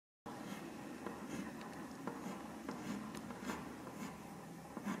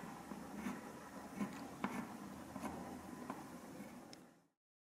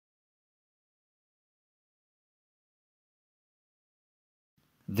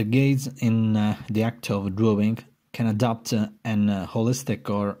The gaze in the act of drawing can adopt an holistic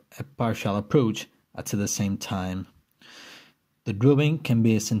or a partial approach at the same time. The drawing can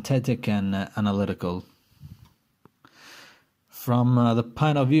be synthetic and analytical. From the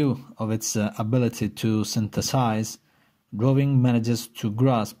point of view of its ability to synthesize, drawing manages to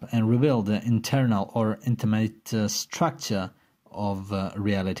grasp and reveal the internal or intimate structure of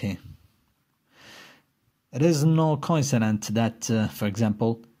reality. It is no coincidence that, for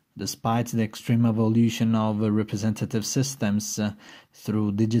example, despite the extreme evolution of representative systems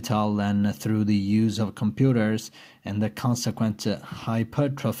through digital and through the use of computers and the consequent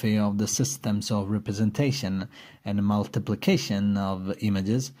hypertrophy of the systems of representation and multiplication of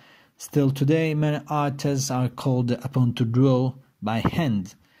images, still today many artists are called upon to draw by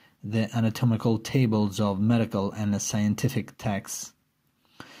hand the anatomical tables of medical and scientific texts.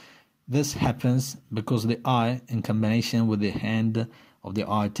 This happens because the eye, in combination with the hand of the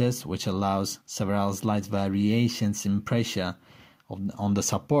artist, which allows several slight variations in pressure on the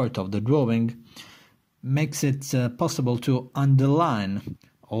support of the drawing, makes it possible to underline,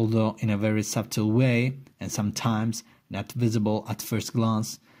 although in a very subtle way and sometimes not visible at first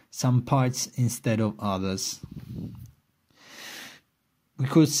glance, some parts instead of others. We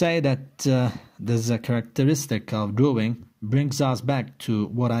could say that this characteristic of drawing brings us back to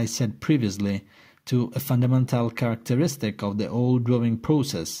what I said previously, to a fundamental characteristic of the whole drawing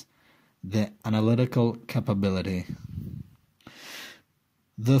process, the analytical capability.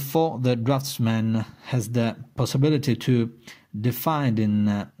 Therefore, the draftsman has the possibility to define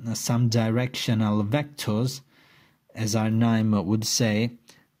in some directional vectors, as our name would say,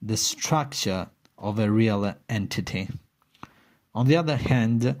 the structure of a real entity. On the other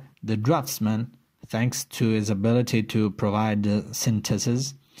hand, the draftsman, thanks to his ability to provide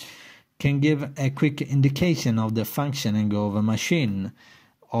synthesis, can give a quick indication of the functioning of a machine,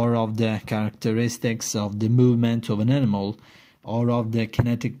 or of the characteristics of the movement of an animal, or of the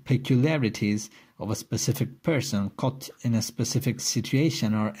kinetic peculiarities of a specific person caught in a specific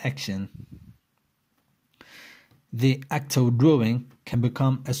situation or action. The act of drawing can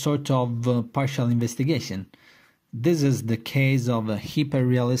become a sort of partial investigation. This is the case of a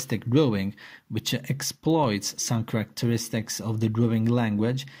hyperrealistic drawing, which exploits some characteristics of the drawing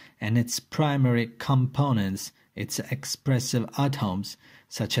language and its primary components, its expressive atoms,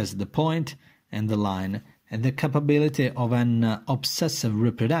 such as the point and the line, and the capability of an obsessive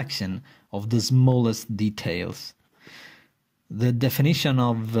reproduction of the smallest details. The definition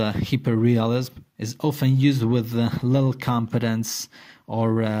of hyperrealism is often used with little competence,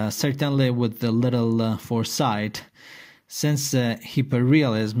 or certainly with little foresight, since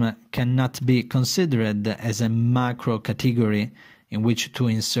hyperrealism cannot be considered as a macro category in which to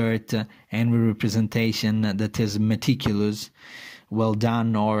insert any representation that is meticulous, well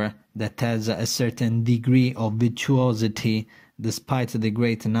done, or that has a certain degree of virtuosity, despite the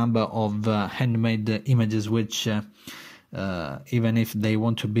great number of handmade images which, even if they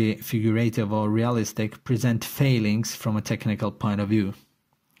want to be figurative or realistic, present failings from a technical point of view.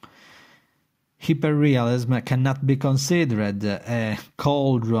 Hyperrealism cannot be considered a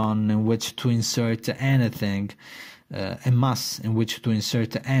cauldron in which to insert anything, a mass in which to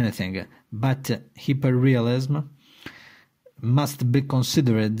insert anything, but hyperrealism must be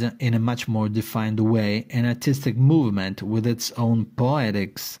considered in a much more defined way, an artistic movement with its own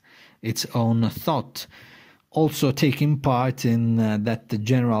poetics, its own thought, also taking part in that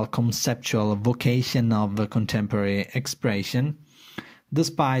general conceptual vocation of contemporary expression,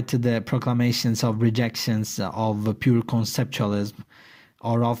 despite the proclamations of rejections of pure conceptualism,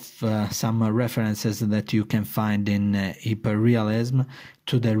 or of some references that you can find in hyperrealism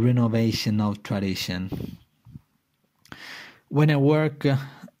to the renovation of tradition. When a work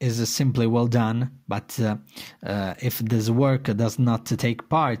is simply well done, but if this work does not take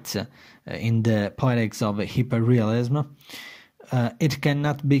part in the poetics of hyperrealism, it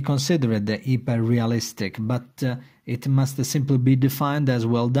cannot be considered hyperrealistic, but it must simply be defined as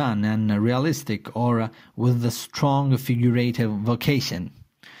well done and realistic, or with a strong figurative vocation.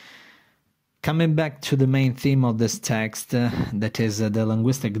 Coming back to the main theme of this text, that is the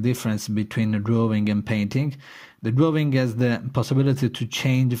linguistic difference between drawing and painting, the drawing has the possibility to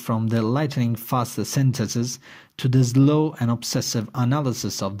change from the lightning fast synthesis to the slow and obsessive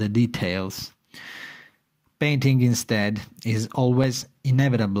analysis of the details. Painting, instead, is always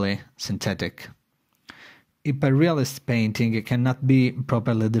inevitably synthetic. Hyperrealist painting cannot be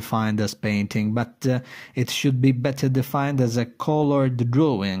properly defined as painting, but it should be better defined as a colored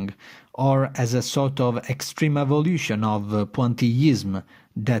drawing, or as a sort of extreme evolution of pointillism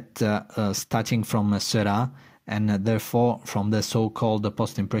that, starting from Seurat, and therefore from the so-called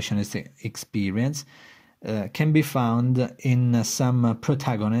post-impressionist experience, can be found in some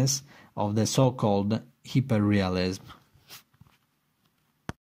protagonists of the so-called hyperrealism.